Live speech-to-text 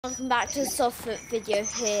Welcome back to the Softfoot video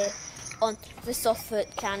here on the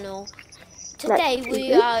Softfoot channel. Today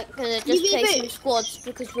we are going to just play some squads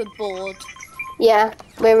because we're bored. Yeah,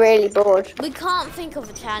 we're really bored. We can't think of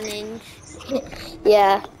a challenge.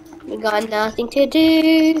 Yeah, we got nothing to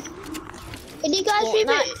do. Can you guys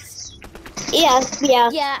reboot? Yeah.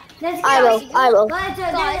 Yeah. I will. Guys,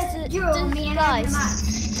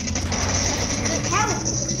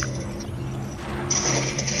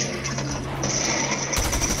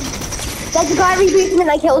 There's a guy rebooting and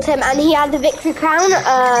I killed him and he had the victory crown.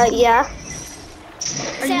 Yeah.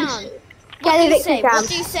 Sound. Get the victory crown. What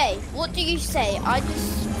do you say? What do you say? I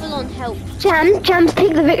just full on help. Jams,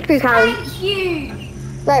 take the victory crown. Thank you.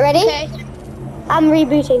 Right, ready? Okay. I'm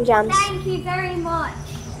rebooting, Jams. Thank you very much.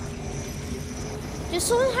 Does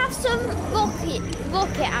someone have some rocket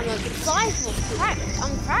ammo? Because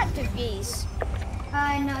I'm cracked with these.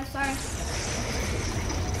 No, sorry.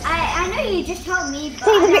 I know you just told me, but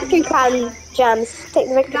Take the victory crown, Jams. Take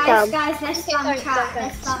the victory crown. Guys, let's spam chat.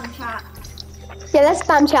 Let's spam chat. Yeah, let's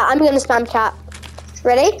spam chat. I'm gonna spam chat.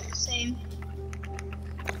 Ready? Same.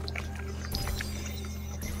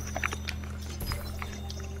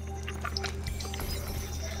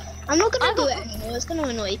 I'm not gonna do it anymore. It's gonna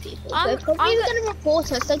annoy people. They're probably gonna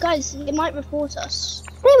report us. So guys, they might report us.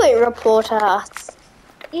 They won't report us.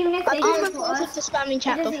 Even if they do report us for spamming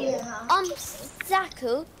chat before.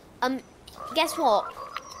 Zaku, guess what?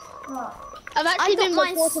 What? I got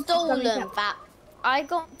mine stolen back.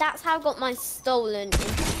 That's how I got mine stolen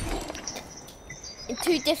in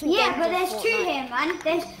two different games. Yeah, but there's two here, man.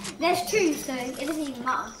 There's two, so it doesn't even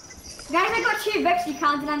matter. Guys, I got 2 victory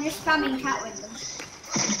crowns and I'm just spamming chat with them.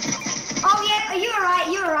 Oh yeah, you're alright.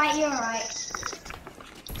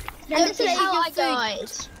 Don't play with your food.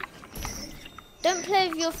 Guys. Don't play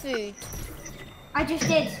with your food. I just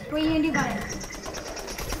did. What are you gonna do about it?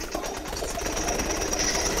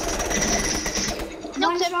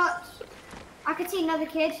 One shot. I could see another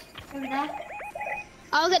kid over there.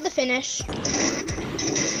 I'll get the finish.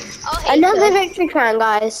 Another victory crown,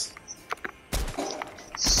 guys.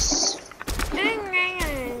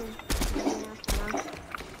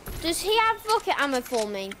 Does he have rocket ammo for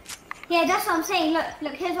me? Yeah, that's what I'm saying.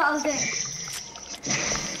 Look, here's what I was doing.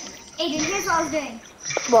 Aiden, here's what I was doing.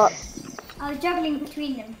 What? I was juggling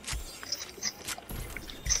between them.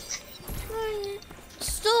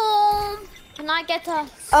 Storm! Can I get a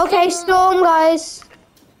storm? Okay, storm, guys.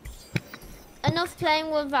 Enough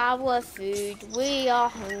playing with our food. We are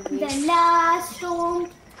hungry. The last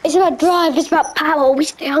storm. It's about drive, it's about power. We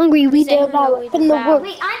stay hungry, we don't allow it. Put in the work,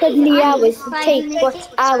 70 hours to take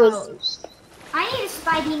what hours. I need a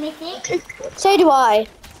Spidey mythic. So do I.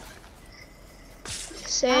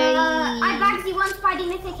 I bagged the 1 Spidey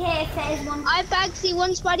mythic here if there is one. I bagged the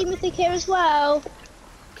 1 Spidey mythic here as well.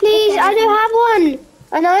 Please, I don't have one.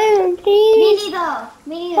 I know, please.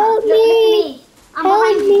 Me neither. Help Look at me. I'm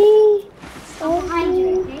behind you. I'm behind you,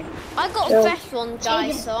 okay? I got a fresh one,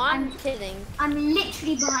 guys, so I'm kidding. I'm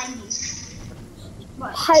literally behind you.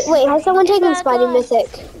 What? Wait, has someone taken Spidey Mythic?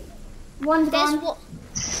 One's gone.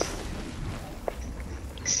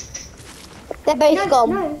 They're both gone.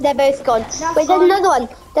 No. They're both gone. Wait, gone. there's another one.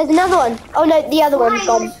 There's another one. Oh no, the other one's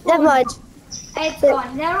gone. Never mind. It's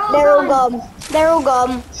gone. They're all gone. They're all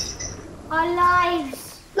gone. Our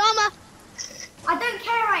lives. Llama. I don't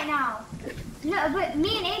care right now. Look, but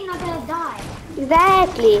me and Aiden are gonna die.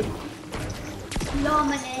 Exactly.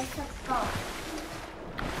 Llama, let's go.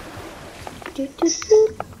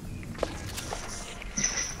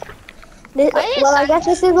 Well, I guess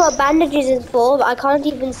this is what bandages is for, but I can't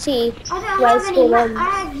even see where's still on. I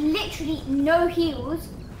have literally no heals.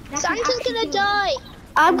 Santa's gonna die.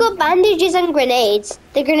 I've got bandages and grenades.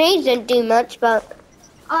 The grenades don't do much, but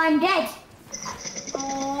I'm dead.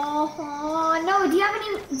 Oh no! Do you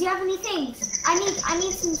have any things? I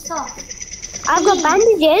need some stuff. I've got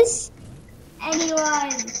bandages.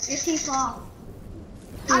 Anyone? You're too far.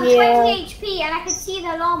 I'm 20 HP and I can see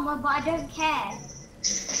the llama, but I don't care.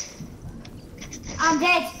 I'm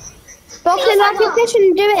dead. Boxing like your fish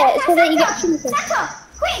and do it so that you get something. Santa,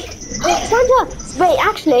 quick! Santa! Wait,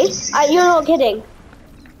 actually, you're not kidding.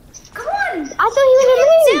 Come on! I thought he was a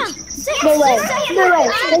move. No way.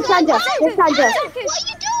 There's Santa. What are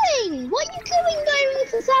you doing? What are you doing going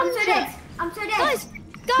for Santa? I'm so dead. Guys,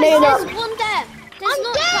 no, you're there's not. one there. I'm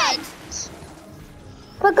dead.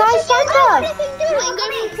 But guys, Santa! What are you doing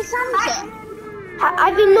going for Santa?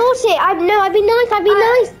 I've been naughty. I've been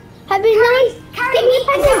nice. Give me a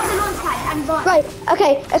present. Right,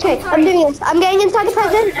 okay, I'm doing this. I'm getting inside the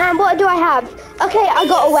present, and what do I have? Okay, I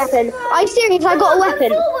got a weapon. Are you serious? I got a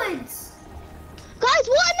weapon. Guys,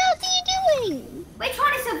 what on earth are you doing? We're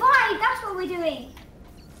trying to survive, that's what we're doing.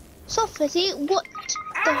 Sophie, what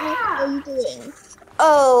the heck are you doing?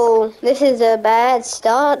 Oh, this is a bad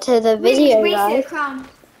start to the video, Wasted a guys. crown.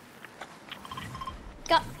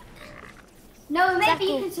 Got No, maybe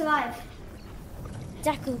you Zaku. can survive.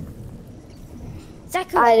 Zaku.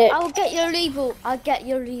 Zaku, I don't- I will get your label. I'll get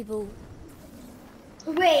your label.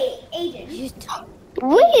 Wait, Aiden. You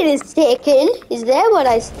Wait a second. Is that what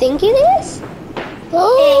I think it is?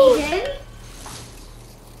 Oh, Aiden.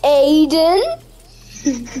 Aiden.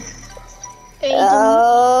 Aiden.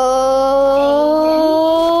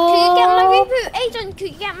 Could you get my Oh. reboot? Aiden, could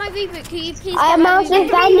you get my reboot? Could you please I get am my out reboot?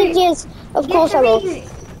 of bandages. Of course I will. Reboot.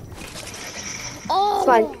 Oh, It's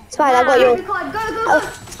fine. It's fine. I got man. yours. Go, go, go, Oh, go.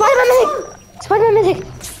 Spider-Man Mythic. Spider-Man Mythic.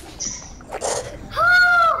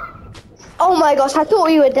 Oh my gosh, I thought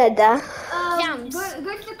we were dead there. Jams. Go to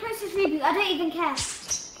the closest reboot. I don't even care.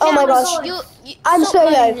 Oh my Jams, gosh. I'm stop solo.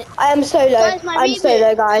 moaning. I am solo. Where's my I'm reboot?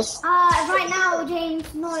 solo, guys. Right now, James.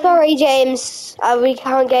 No. Sorry, James. We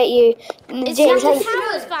can't get you. It's James, tilted thank-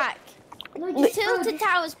 towers back. No, It's tilted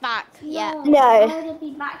towers back. Yeah. No. I won't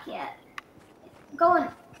be back yet. Go on.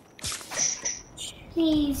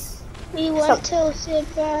 Please. We want to sit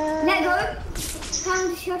back. Let go. Time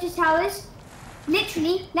to shortest towers.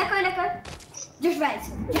 Literally. Let go, let go. Just res.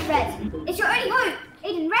 Just res. It's your only hope.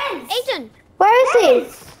 Aiden, res. Aiden, Where is he?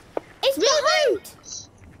 it's behind.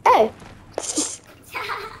 Oh.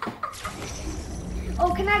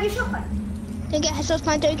 Oh, can I have your shotgun? Don't get headshot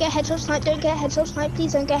snipe, don't get headshot snipe, don't get headshot snipe,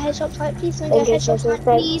 please don't get headshot snipe, please don't Don't get get headshot headshot snipe,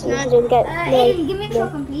 snipe, please please no. don't get- Aiden, give me a no.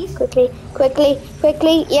 shotgun, please. Quickly.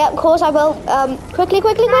 Yeah, of course I will. Quickly.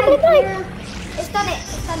 Thank you. It's done it.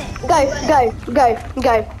 It's done it.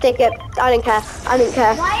 Go. Take it. I don't care.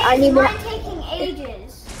 Why I is need more. mine taking ages?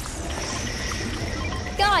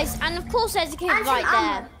 Guys, and of course there's a kid And right some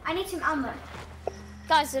ammo. there. I need some ammo.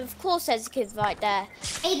 Guys, of course there's a kid right there.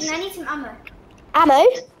 Aiden, I need some ammo. Ammo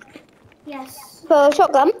Yes. for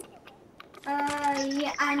shotgun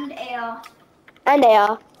Yeah, and AR. and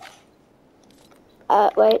AR.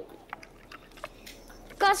 Wait.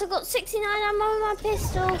 Guys, I've got 69 ammo on my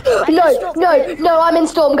pistol. I just dropped it. No, I'm in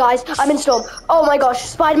storm, guys. I'm in storm. Oh my gosh,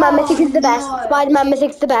 Spider-Man Mythic is the best. no. Spider-Man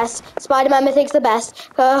Mythic's the best. Spider-Man Mythic's the best.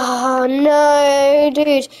 Oh no,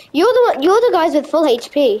 dude. You're the guys with full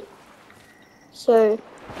HP. So,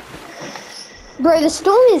 bro, the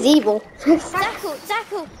storm is evil.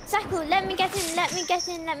 Zaku, let me get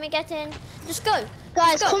in. Just go.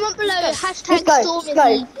 Guys, Just go. comment below, Just hashtag go, storm is go.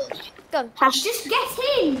 evil. go. Just get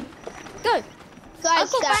in. Go. Guys,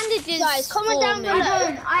 I've got bandages guys, comment for down me.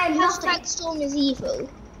 below, I am hashtag nothing. storm is evil.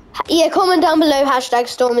 Yeah, comment down below hashtag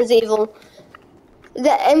storm is evil.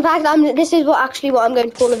 In fact, this is what I'm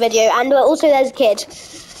going to call the video. And also there's a kid.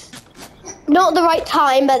 Not the right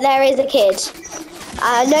time, but there is a kid.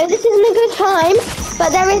 No, this isn't a good time,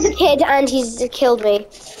 but there is a kid and he's killed me.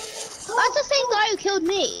 That's the same guy who killed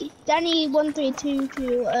me.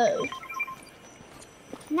 Danny13220.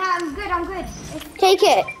 No, I'm good. Take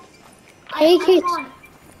it. Take it. can't.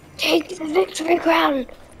 Take the victory crown.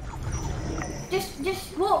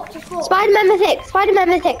 Just walk. Spider-Man Mythic.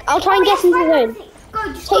 I'll try and get into the zone.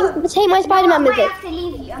 Go, just go. Take my Spider-Man I might Mythic. have to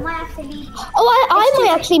leave you. Oh,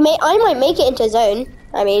 I might make it into a zone.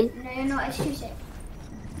 I mean, No, you're not. It's too safe.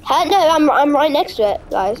 no, I'm right next to it,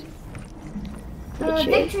 guys.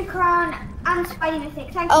 Victory crown and Spidey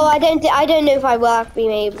Mythic. Thank Oh, you. I don't know if I will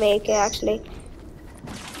actually make it actually.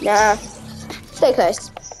 Nah, stay close.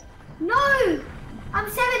 No! I'm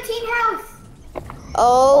 17 health.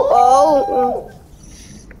 Oh.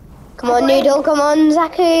 Come on, Noodle. Come on,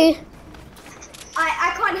 Zaku.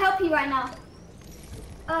 I can't help you right now.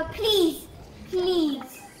 Please.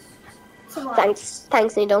 Survive.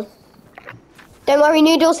 Thanks, Noodle. Don't worry,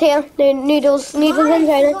 Noodle's here. No, Noodle's in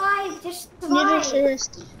China. Survive. Just Noodle survive.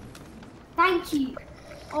 tourist. Thank you.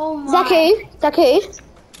 Oh my. Zaku,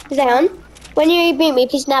 Zahan, when you beat me,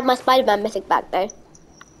 please nab my Spider-Man Mythic back, though.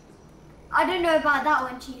 I don't know about that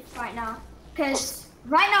one, Chief, right now. Because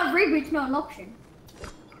right now, reboot's not an option.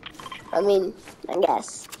 I mean, I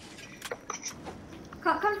guess.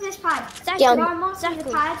 Come to this pad. Zaku, You are monster the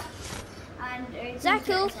Zaku. pad. And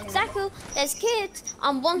Zaku, there's kids.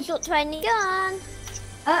 I'm one shot to any gun.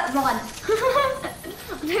 Run. I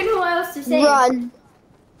don't know what else to say. Run.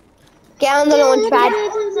 Get on the launch pad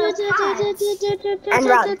and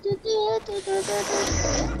run.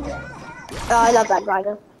 Oh, I love that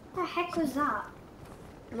glider. What the heck was that?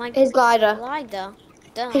 My His glider. glider.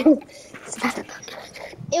 Duh.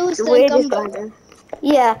 It was The the weirdest gumbo. glider.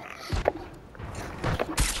 Yeah.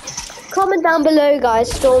 Comment down below,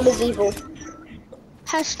 guys. Storm is evil.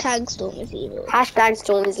 Hashtag storm is evil. Hashtag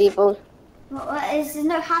storm is evil. What is, there's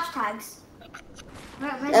no hashtags.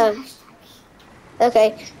 Where's Oh. the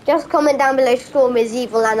Okay, just comment down below Storm is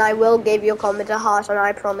evil and I will give your comment a heart and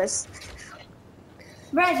I promise.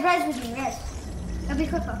 Res with me, Res. It'll be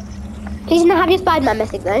quicker. Please not have your Spider-Man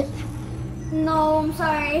message though. No, I'm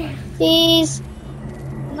sorry. Please.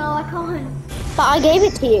 No, I can't. But I gave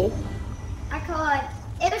it to you. I can't.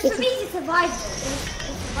 It was for me to survive. It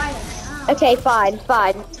was survival. Oh. Okay, fine.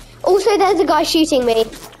 Also, there's a guy shooting me.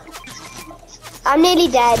 I'm nearly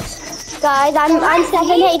dead. Guys, I'm 7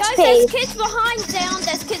 Guys, HP. there's kids behind down.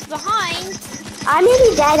 There's kids behind. I'm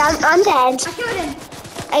nearly dead. I'm dead. I killed him.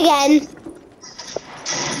 Again.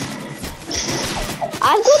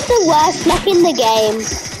 I've got the worst luck in the game.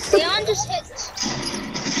 Leon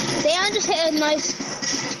just hit a nice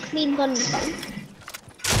clean gun. Who's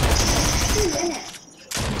in it?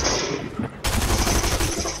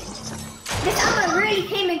 This ammo really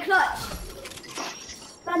came in clutch.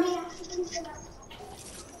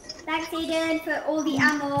 Thanks, Eden, for all the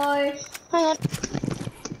ammo. Hang on.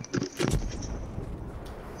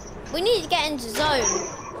 We need to get into zone.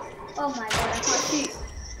 Oh my god, I can't shoot.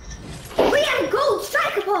 We have a gold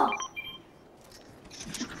striker bomb.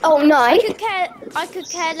 Oh, nice. I could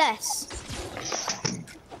care less.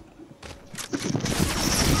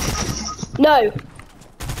 No.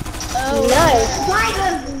 Oh.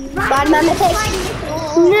 No. Bad man mistake.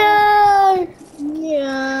 No.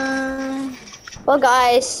 Yeah. Well,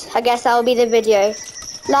 guys, I guess that'll be the video.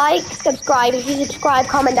 Like, subscribe. If you subscribe,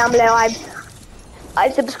 comment down below.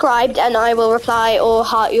 I've subscribed and I will reply or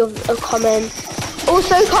heart your comment.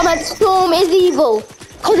 Also, comment Storm is evil.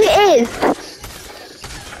 Because it is.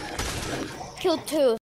 Killed 2.